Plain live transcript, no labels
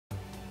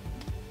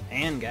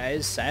Man,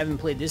 guys, I haven't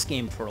played this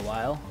game for a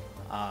while.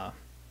 I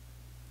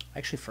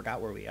actually forgot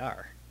where we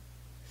are.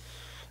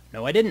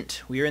 No, I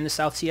didn't. We are in the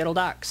South Seattle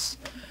docks.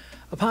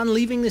 Upon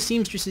leaving the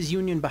Seamstresses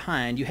Union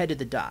behind, you head to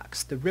the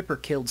docks. The Ripper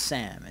killed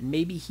Sam, and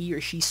maybe he or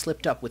she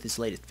slipped up with his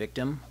latest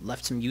victim,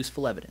 left some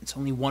useful evidence.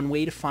 Only one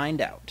way to find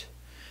out.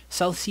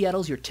 South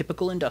Seattle's your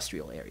typical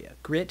industrial area.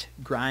 Grit,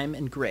 grime,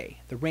 and gray.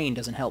 The rain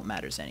doesn't help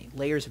matters any.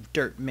 Layers of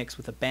dirt mixed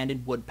with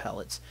abandoned wood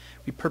pellets,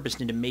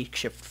 repurposed into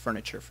makeshift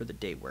furniture for the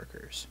day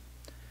workers.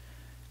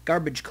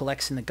 Garbage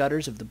collects in the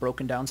gutters of the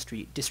broken-down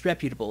street.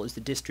 Disreputable is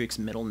the district's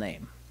middle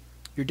name.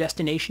 Your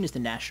destination is the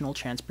National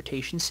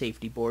Transportation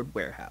Safety Board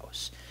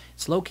warehouse.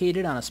 It's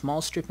located on a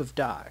small strip of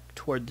dock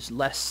toward the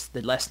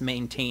less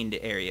maintained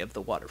area of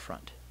the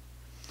waterfront.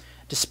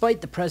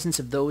 Despite the presence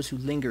of those who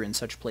linger in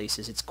such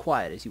places, it's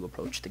quiet as you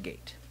approach the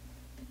gate.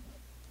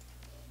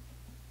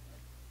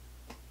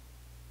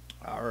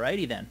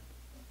 Alrighty then.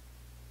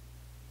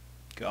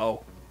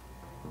 Go.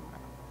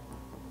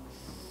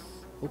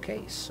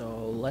 Okay,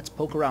 so let's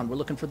poke around. We're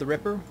looking for the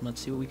Ripper.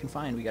 Let's see what we can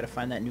find. We gotta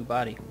find that new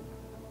body.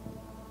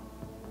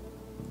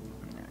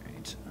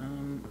 Alright,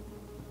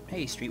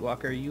 hey,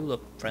 Streetwalker, you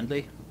look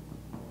friendly.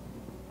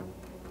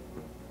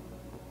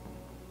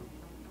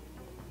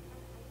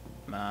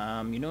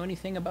 You know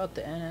anything about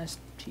the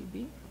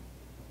NSTB?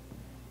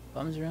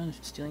 Bums around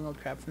stealing old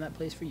crap from that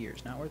place for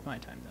years. Not worth my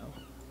time,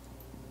 though.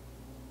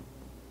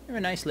 You're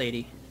a nice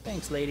lady.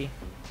 Thanks, lady.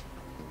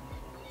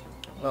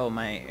 Oh,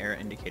 my error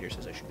indicator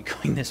says I should be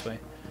going this way.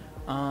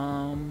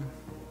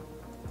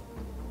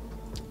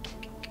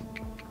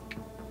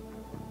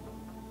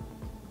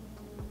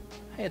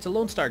 Hey, it's a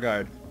Lone Star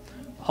guard.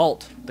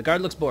 Halt. The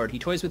guard looks bored. He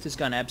toys with his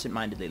gun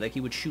absent-mindedly, like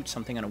he would shoot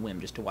something on a whim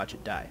just to watch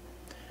it die.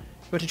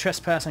 You're about to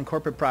trespass on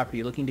corporate property.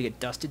 You're looking to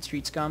get dusted,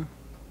 street scum?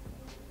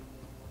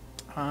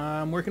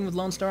 I'm working with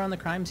Lone Star on the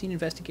crime scene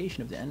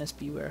investigation of the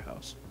NSB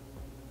warehouse.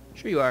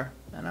 Sure you are.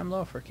 And I'm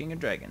Loafer, King of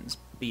Dragons.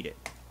 Beat it.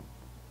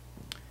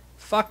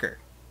 Fucker.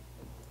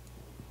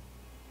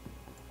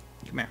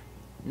 Come here.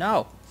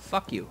 No.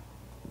 Fuck you.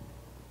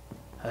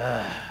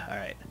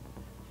 Alright.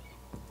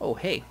 Oh,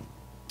 hey.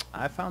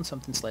 I found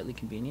something slightly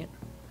convenient.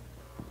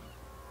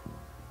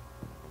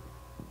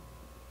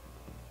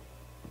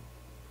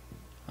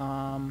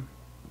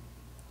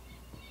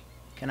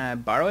 Can I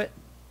borrow it?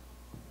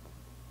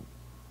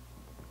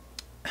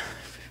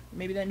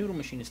 Maybe that noodle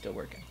machine is still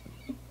working.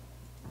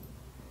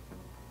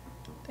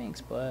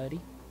 Thanks,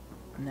 buddy.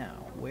 Now,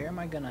 where am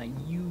I gonna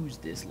use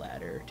this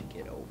ladder to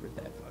get over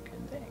that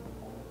fucking thing?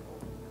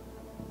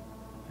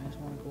 I just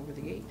want to go over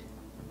the gate,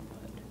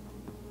 but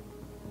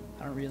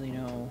I don't really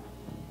know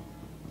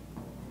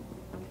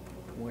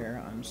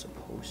where I'm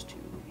supposed to.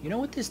 You know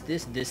what this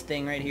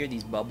thing right here,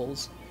 these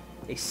bubbles,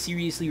 they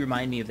seriously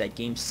remind me of that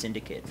game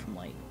Syndicate from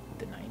like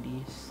the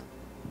 90s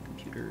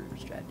computer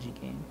strategy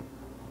game.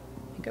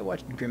 I think I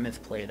watched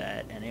Grimmeth play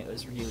that, and it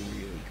was really,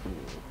 really cool,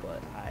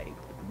 but I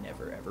would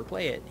never ever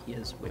play it. He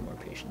has way more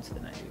patience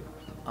than I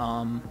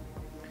do.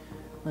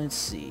 Let's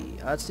see.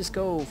 Let's just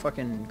go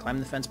fucking climb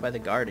the fence by the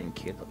guard and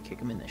kick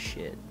him in the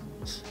shit.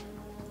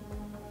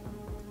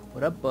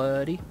 What up,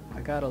 buddy?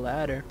 I got a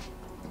ladder.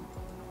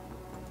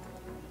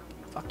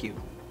 Fuck you.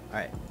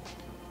 Alright.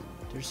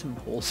 There's some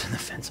holes in the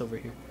fence over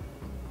here.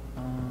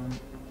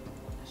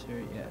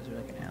 Is there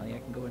like an alley I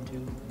can go into?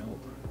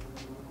 Nope.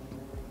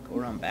 Go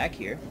around back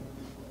here.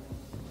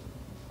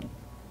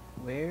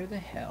 Where the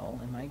hell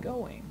am I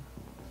going?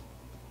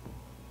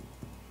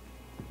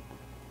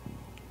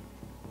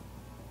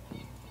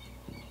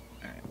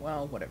 Alright,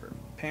 well, whatever.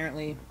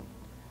 Apparently,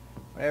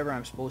 whatever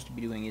I'm supposed to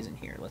be doing isn't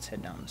here. Let's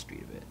head down the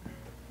street a bit.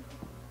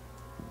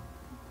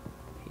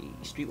 Hey,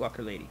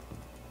 Streetwalker lady.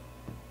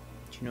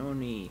 Do you know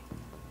any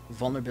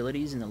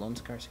vulnerabilities in the Lone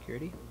Star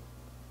security?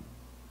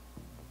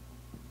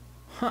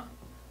 Huh.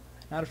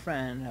 Not a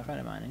friend of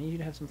mine. I need you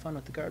to have some fun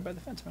with the guard by the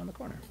fence around the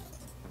corner.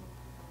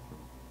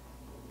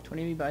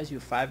 20 buys you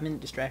a 5-minute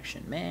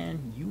distraction.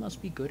 Man, you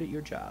must be good at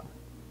your job.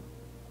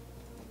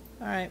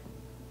 Alright.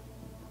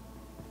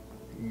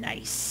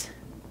 Nice.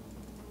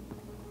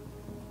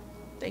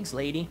 Thanks,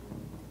 lady.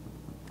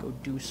 Go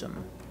do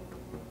some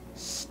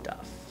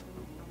stuff.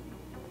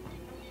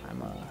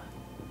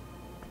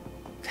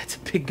 That's a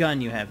big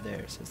gun you have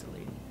there, says the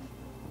lady.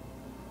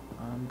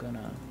 I'm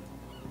gonna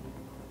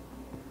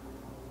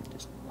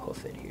just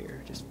hoof it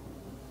here. Just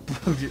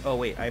oh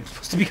wait, I'm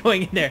supposed to be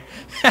going in there.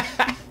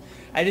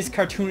 I just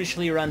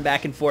cartoonishly run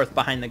back and forth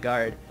behind the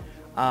guard.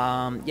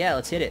 Yeah,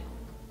 let's hit it.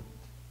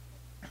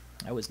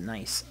 That was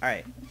nice.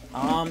 Alright.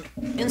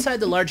 Inside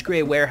the large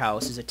gray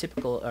warehouse is as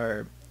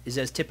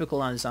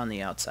typical as on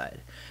the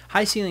outside.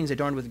 High ceilings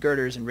adorned with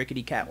girders and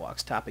rickety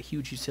catwalks top a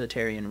huge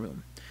utilitarian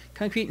room.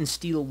 Concrete and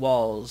steel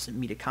walls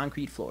meet a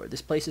concrete floor.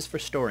 This place is for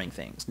storing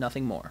things,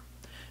 nothing more.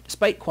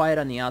 Despite quiet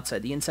on the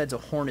outside, the inside's a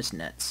hornet's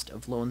nest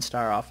of Lone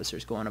Star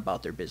officers going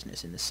about their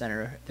business. In the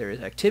center, there is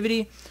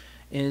activity.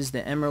 Is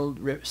the Emerald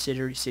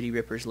City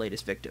Ripper's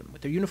latest victim.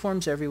 With their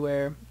uniforms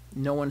everywhere,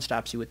 no one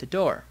stops you at the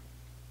door.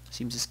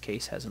 Seems this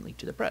case hasn't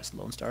leaked to the press.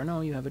 Lone Star, no,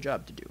 you have a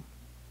job to do.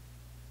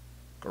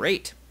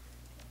 Great.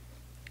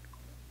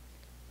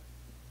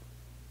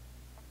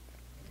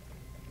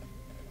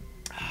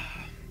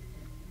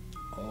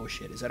 Oh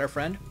shit, is that our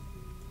friend?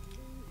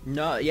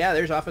 No, yeah,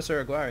 there's Officer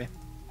Aguirre.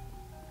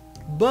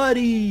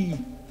 Buddy!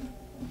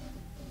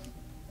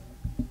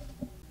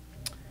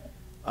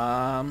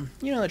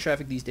 You know the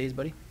traffic these days,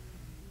 buddy.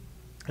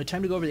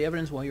 Time to go over the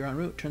evidence while you're en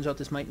route. Turns out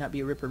this might not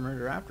be a Ripper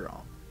murder after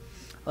all.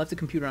 I left the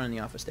computer on in the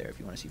office there if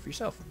you want to see for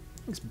yourself.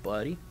 Thanks,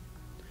 buddy.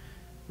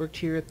 Worked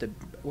here at the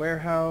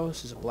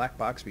warehouse as a black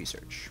box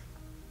research.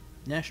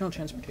 National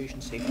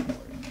Transportation Safety Board.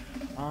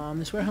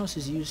 This warehouse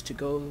is used to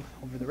go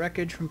over the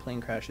wreckage from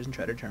plane crashes and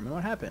try to determine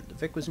what happened. The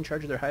Vic was in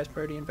charge of their highest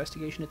priority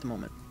investigation at the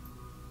moment.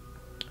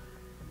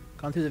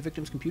 Gone through the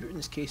victim's computer, and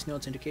his case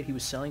notes indicate he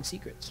was selling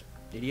secrets.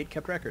 The idiot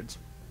kept records.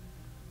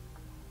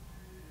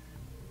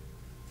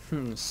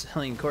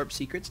 Selling corpse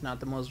secrets, not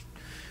the most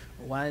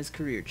wise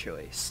career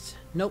choice.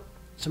 Nope.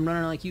 Some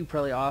runner like you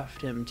probably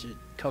offered him to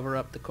cover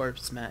up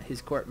the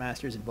his court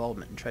master's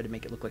involvement and tried to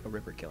make it look like a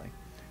Ripper killing.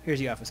 Here's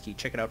the office key.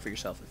 Check it out for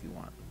yourself if you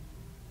want.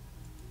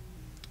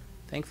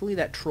 Thankfully,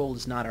 that troll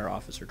is not our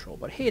officer troll,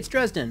 but hey, it's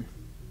Dresden!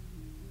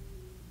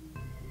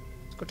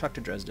 Let's go talk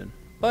to Dresden.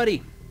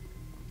 Buddy!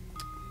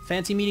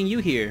 Fancy meeting you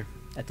here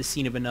at the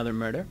scene of another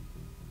murder.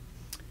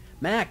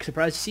 Mac,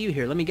 surprised to see you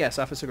here. Let me guess,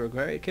 Officer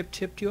Gregory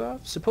tipped you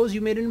off? Suppose you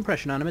made an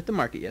impression on him at the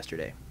market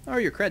yesterday. Or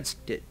your creds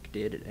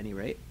did at any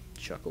rate.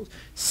 Chuckles.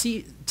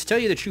 See, to tell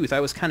you the truth, I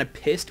was kind of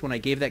pissed when I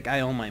gave that guy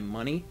all my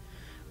money,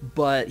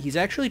 but he's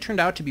actually turned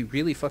out to be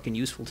really fucking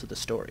useful to the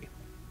story.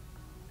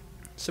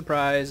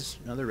 Surprise,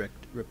 another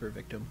Ripper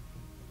victim.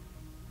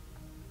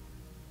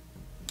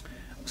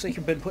 Looks like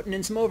you've been putting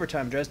in some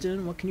overtime,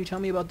 Dresden. What can you tell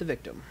me about the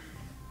victim?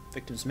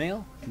 Victim's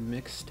male,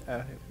 mixed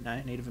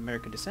Native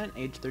American descent,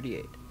 age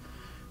 38.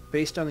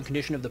 Based on the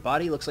condition of the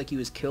body, looks like he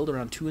was killed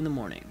around 2 in the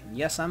morning. And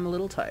yes, I'm a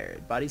little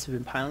tired. Bodies have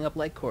been piling up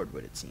like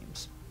cordwood, it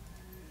seems.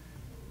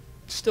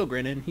 Still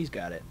grinning. He's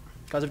got it.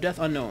 Cause of death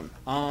unknown.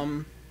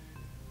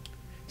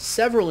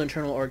 Several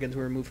internal organs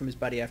were removed from his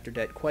body after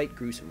death, quite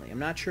gruesomely. I'm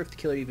not sure if the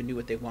killer even knew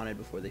what they wanted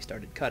before they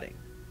started cutting.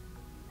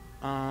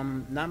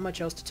 Not much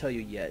else to tell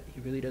you yet.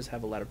 He really does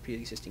have a lot of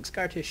pre-existing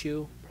scar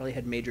tissue. Probably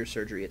had major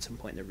surgery at some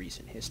point in the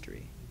recent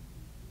history.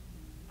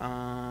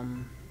 What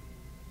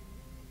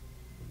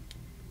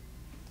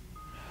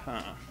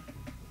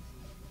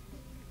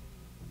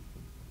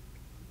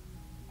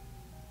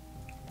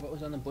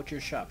was on the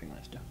butcher's shopping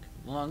list, Doc?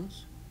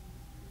 Lungs?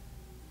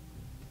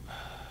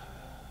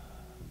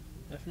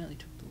 Definitely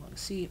took the lungs.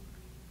 See,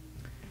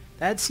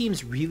 that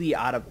seems really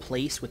out of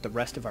place with the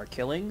rest of our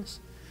killings.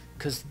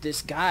 Because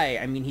this guy,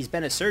 I mean, he's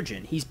been a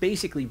surgeon. He's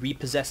basically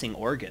repossessing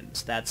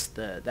organs. That's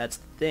the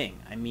thing.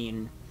 I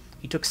mean,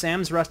 he took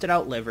Sam's rusted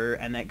out liver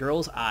and that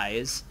girl's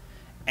eyes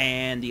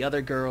and the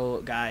other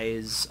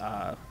guy's,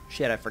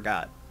 shit, I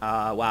forgot.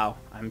 Wow,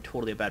 I'm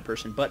totally a bad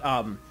person. But,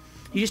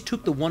 he just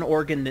took the one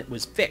organ that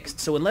was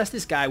fixed. So unless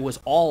this guy was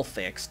all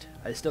fixed,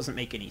 this doesn't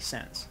make any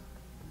sense.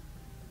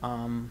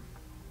 I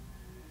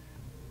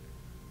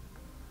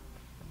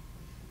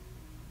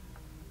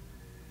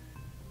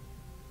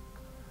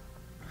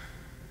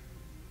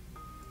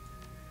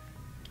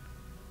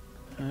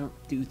don't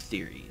do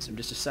theories. I'm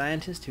just a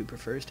scientist who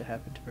prefers to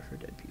prefer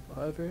dead people.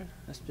 However,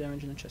 that's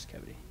damage in the chest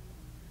cavity.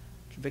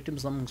 The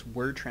victim's lungs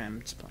were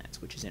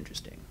transplants, which is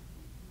interesting.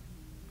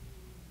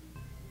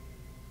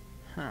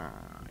 Huh,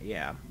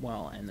 yeah,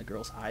 well, and the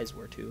girl's eyes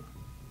were too.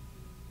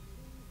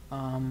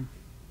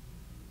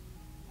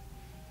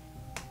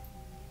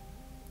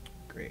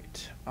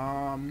 Great.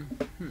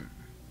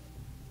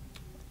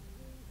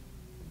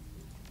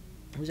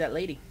 Who's that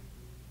lady?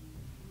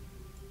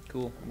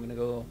 Cool, I'm gonna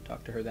go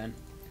talk to her then.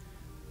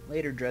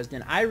 Later,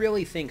 Dresden. I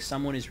really think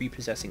someone is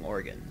repossessing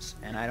organs,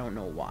 and I don't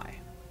know why.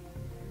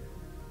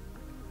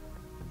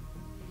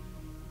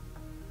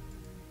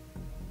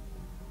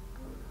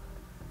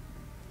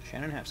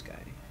 Shannon Halfsky,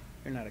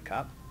 you're not a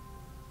cop.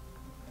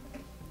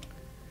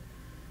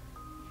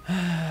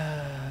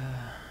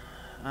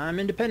 I'm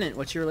independent.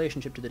 What's your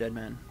relationship to the dead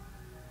man?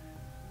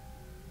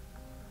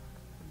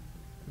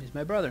 He's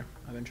my brother.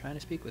 I've been trying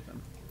to speak with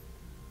him.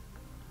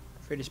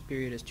 Afraid his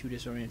spirit is too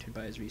disoriented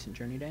by his recent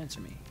journey to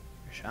answer me.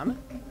 You're a shaman?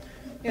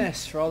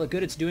 Yes, for all the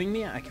good it's doing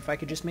me, if I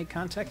could just make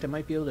contact, I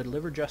might be able to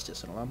deliver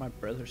justice and allow my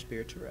brother's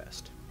spirit to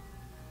rest.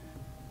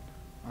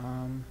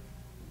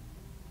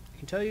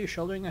 I can tell you're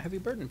shouldering a heavy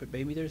burden, but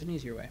maybe there's an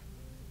easier way.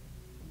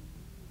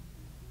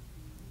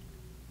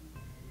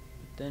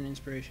 But then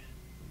inspiration.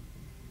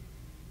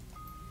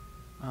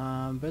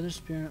 Brother's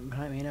spirit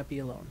may not be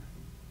alone.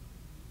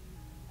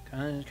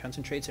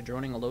 Concentrates at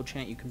droning a low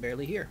chant you can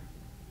barely hear.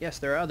 Yes,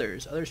 there are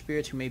others, other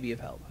spirits who may be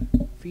of help.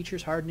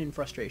 Features hardened in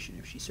frustration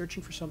if she's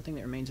searching for something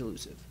that remains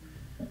elusive.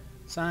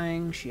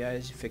 Sighing, she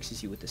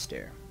fixes you with a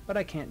stare. But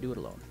I can't do it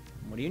alone.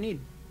 What do you need?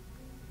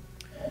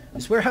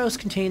 This warehouse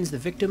contains the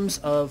victims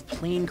of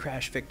plane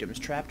crash victims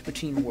trapped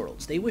between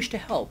worlds. They wish to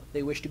help.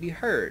 They wish to be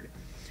heard.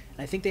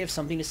 And I think they have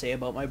something to say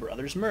about my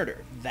brother's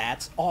murder.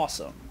 That's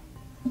awesome.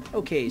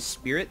 Okay,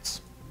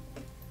 spirits.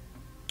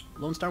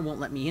 Lone Star won't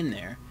let me in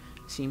there.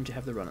 Seem to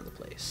have the run of the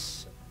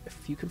place.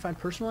 If you can find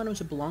personal items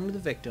that belong to the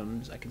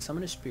victims, I can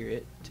summon a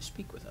spirit to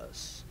speak with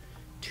us.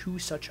 2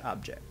 such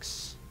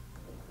objects.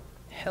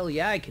 Hell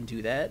yeah, I can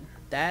do that.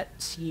 That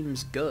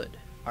seems good.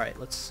 All right,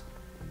 let's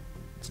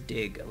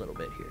dig a little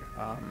bit here.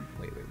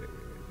 Wait.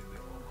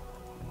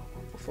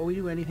 Before we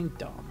do anything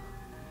dumb,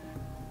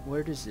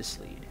 where does this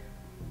lead?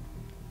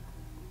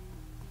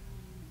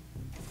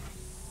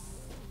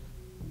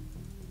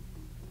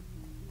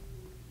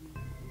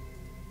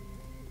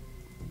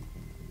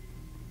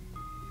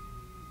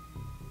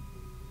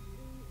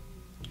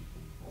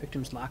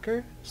 Victim's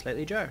locker,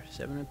 slightly ajar.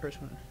 7 in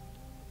person.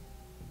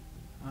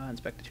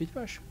 Inspect the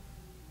toothbrush.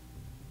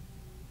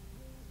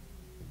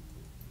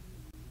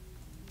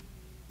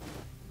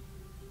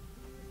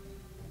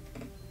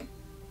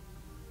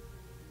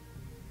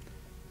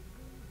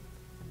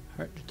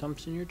 Heart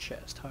thumps in your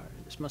chest. Hard.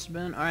 This must have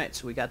been... Alright,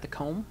 so we got the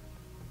comb.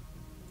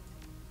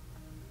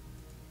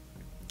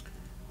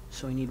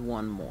 So we need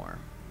one more.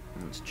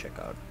 Let's check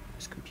out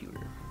his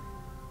computer.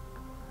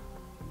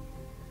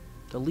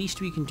 The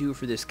least we can do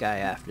for this guy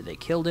after they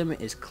killed him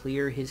is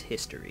clear his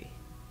history.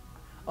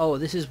 Oh,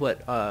 this is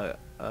what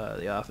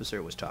the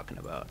officer was talking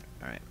about.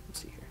 Alright, let's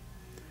see here.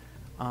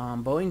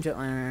 Boeing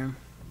jetliner...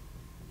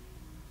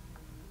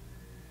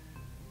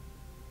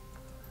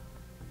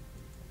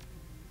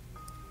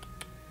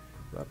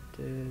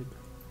 Corrupted.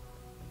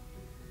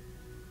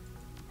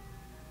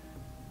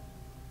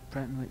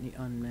 Pratt and Whitney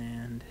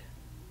unmanned.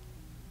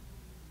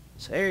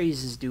 So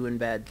Ares is doing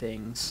bad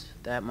things.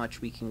 That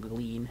much we can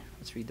glean.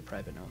 Let's read the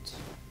private notes.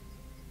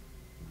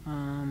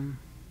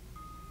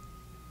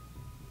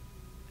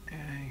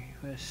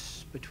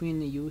 Between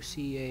the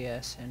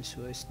UCAS and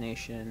Swiss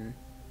Nation,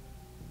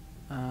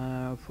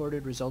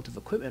 reported result of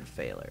equipment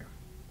failure.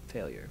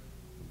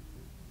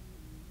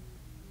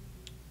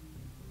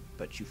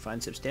 But you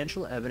find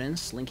substantial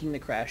evidence linking the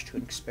crash to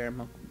an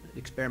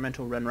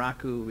experimental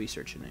Renraku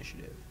research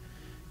initiative.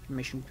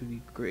 Information could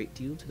be a great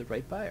deal to the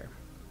right buyer.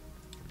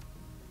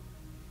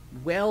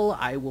 Well,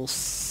 I will...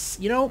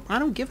 You know, I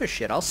don't give a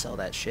shit. I'll sell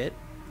that shit.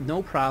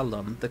 No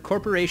problem. The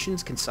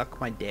corporations can suck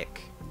my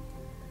dick.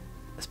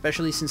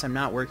 Especially since I'm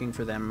not working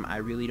for them, I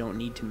really don't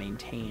need to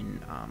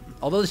maintain...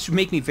 although this would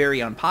make me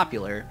very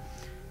unpopular,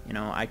 you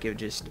know, I could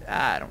just...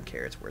 I don't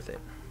care. It's worth it.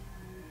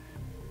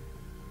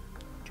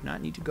 Do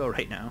not need to go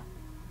right now.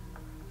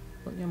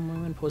 Young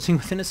woman posing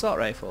with an assault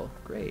rifle.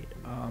 Great.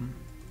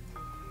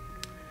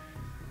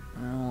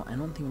 Well, I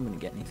don't think I'm going to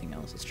get anything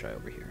else. Let's try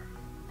over here.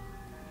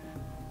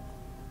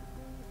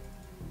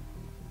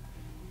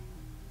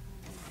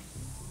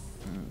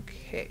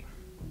 Okay.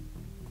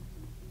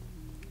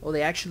 Oh,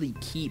 they actually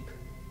keep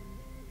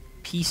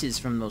pieces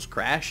from those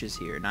crashes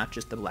here, not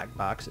just the black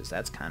boxes.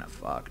 That's kind of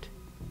fucked.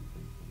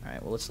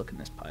 Alright, well, let's look in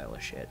this pile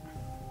of shit.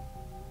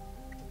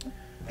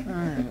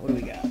 Alright, what do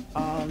we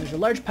got? There's a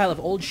large pile of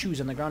old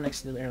shoes on the ground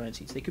next to the airline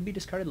seats. They could be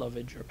discarded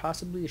luggage, or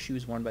possibly the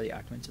shoes worn by the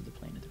occupants of the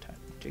plane at the time.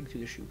 Dig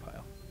through the shoe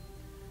pile.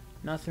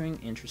 Nothing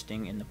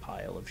interesting in the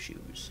pile of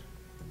shoes.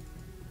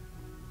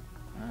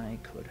 I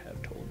could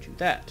have told you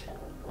that.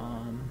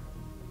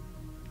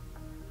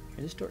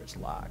 This door is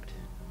locked.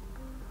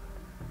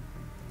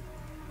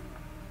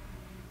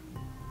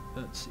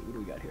 Let's see, what do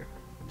we got here?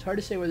 It's hard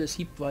to say whether this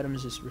heap of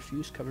items is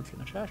refused, covered from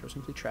the trash, or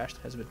simply trash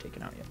that hasn't been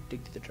taken out yet.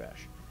 Dig through the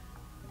trash.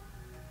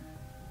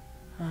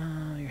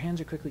 Your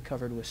hands are quickly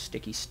covered with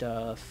sticky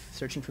stuff.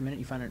 Searching for a minute,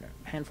 you find a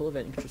handful of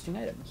interesting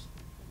items.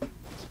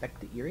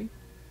 Inspect the Eerie.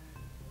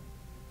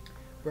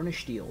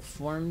 Burnished steel,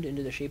 formed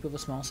into the shape of a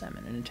small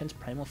salmon. An intense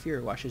primal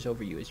fear washes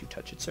over you as you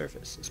touch its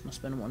surface. This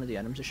must have been one of the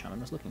items the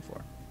shaman was looking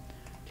for.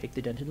 Take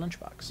the dented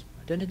lunchbox.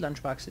 A dented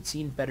lunchbox had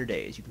seen better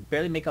days. You can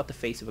barely make out the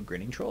face of a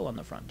grinning troll on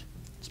the front.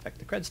 Inspect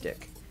the cred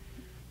stick.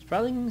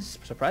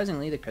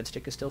 Surprisingly, the cred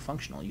stick is still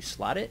functional. You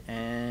slot it,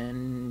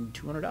 and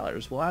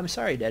 $200. Well, I'm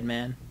sorry, dead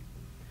man.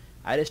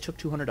 I just took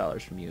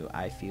 $200 from you.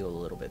 I feel a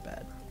little bit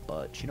bad.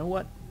 But you know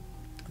what?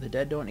 The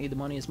dead don't need the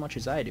money as much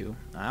as I do.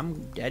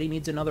 Daddy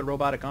needs another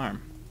robotic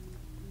arm.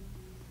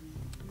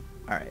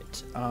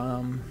 Alright,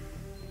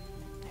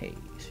 hey,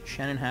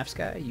 Shannon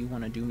Halfsky, you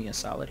want to do me a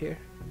solid here?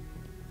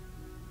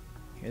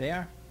 Here they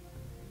are.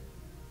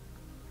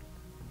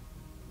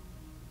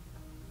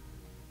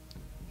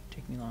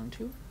 Take me long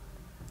too.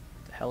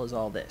 What the hell is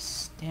all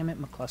this? Damn it,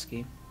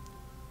 McCluskey.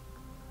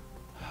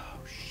 Oh,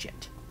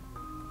 shit.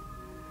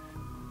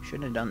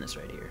 Shouldn't have done this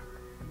right here.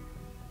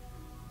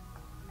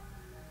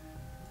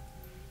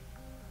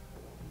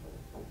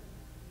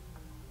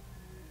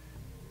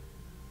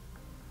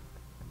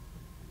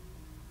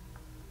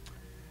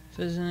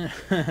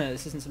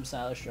 This isn't some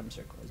stylish drum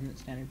circle. Isn't it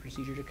standard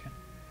procedure to...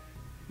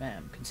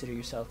 Ma'am, consider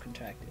yourself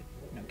contracted.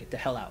 No, get the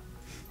hell out.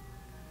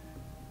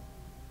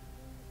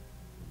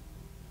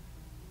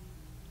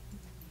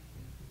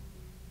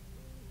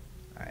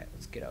 Alright,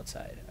 let's get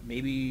outside.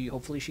 Maybe,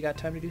 hopefully she got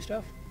time to do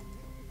stuff?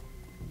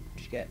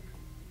 What'd she get?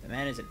 The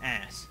man is an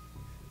ass.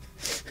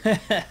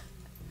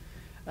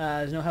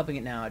 There's no helping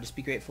it now. I'd just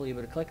be grateful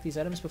able to collect these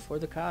items before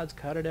the cods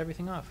carted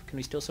everything off. Can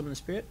we still summon the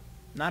spirit?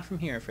 Not from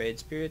here, afraid.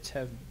 Spirits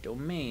have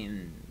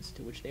domains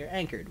to which they are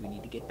anchored. We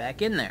need to get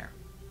back in there.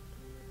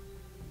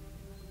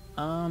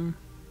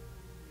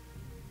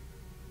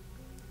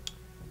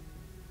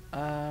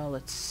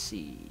 Let's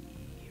see.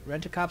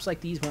 Rent-a-cops like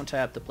these won't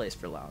tie up the place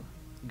for long.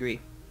 Agree.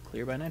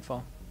 Clear by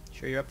nightfall.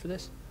 Sure you're up for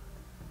this?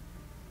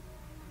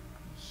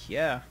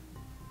 Yeah.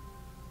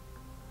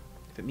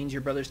 If it means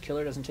your brother's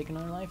killer doesn't take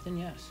another life, then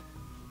yes.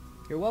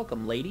 You're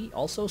welcome, lady.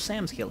 Also,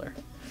 Sam's killer.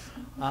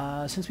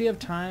 Since we have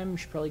time, we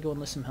should probably go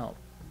enlist some help.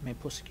 May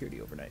post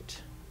security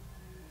overnight.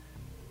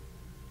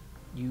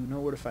 You know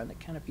where to find the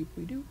kind of people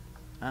we do?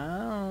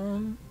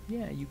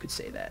 Yeah, you could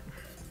say that.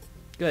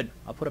 Good.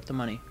 I'll put up the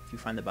money if you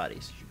find the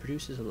bodies. She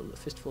produces a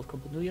fistful of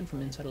crumpled million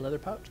from inside a leather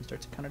pouch and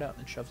starts to count it out,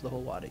 then shoves the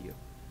whole wad at you.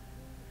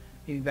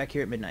 Maybe back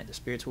here at midnight. The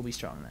spirits will be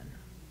strong then.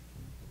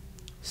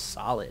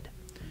 Solid.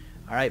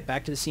 Alright,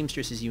 back to the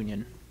seamstresses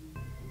union.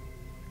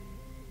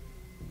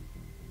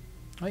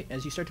 Wait,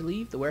 as you start to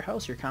leave the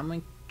warehouse, your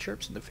comlink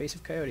chirps and the face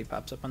of Coyote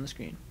pops up on the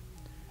screen.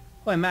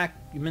 Oh, hey, Mac,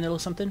 you in the middle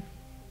of something?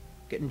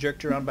 Getting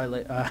jerked around by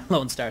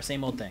Lone Star,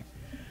 same old thing.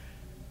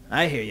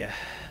 I hear ya.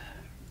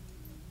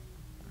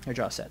 Her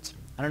jaw sets.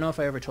 I don't know if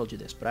I ever told you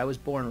this, but I was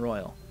born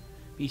royal.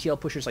 BTL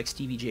pushers like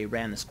Stevie J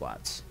ran the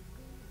squats.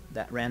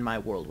 That ran my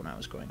world when I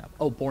was growing up.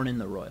 Oh, born in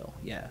the royal.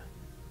 Yeah.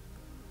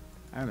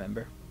 I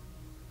remember.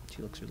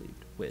 She looks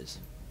relieved. Whiz.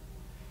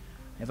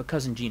 I have a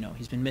cousin, Gino.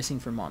 He's been missing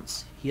for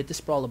months. He hit the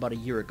sprawl about a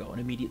year ago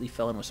and immediately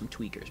fell in with some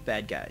tweakers,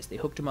 bad guys. They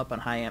hooked him up on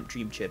high-amp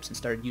dream chips and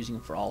started using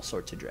him for all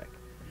sorts of dreck.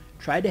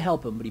 Tried to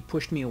help him, but he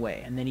pushed me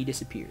away, and then he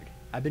disappeared.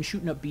 I've been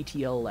shooting up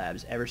BTL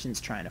labs ever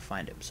since trying to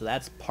find him, so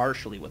that's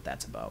partially what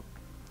that's about.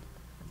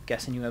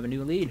 Guessing you have a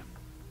new lead.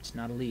 It's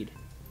not a lead.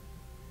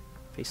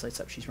 Face lights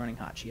up. She's running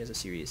hot. She has a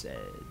serious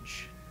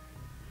edge.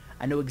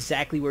 I know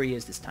exactly where he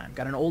is this time.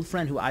 Got an old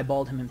friend who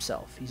eyeballed him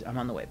himself. I'm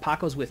on the way.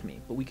 Paco's with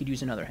me, but we could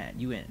use another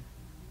hand. You in?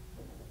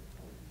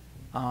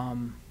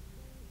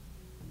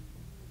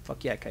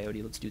 Fuck yeah,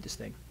 Coyote. Let's do this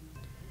thing.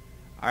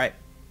 Alright.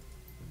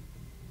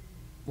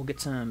 We'll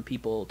get some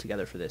people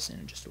together for this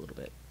in just a little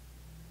bit.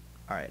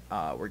 Alright,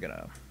 we're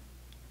gonna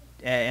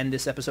end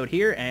this episode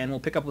here, and we'll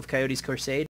pick up with Coyote's Crusade.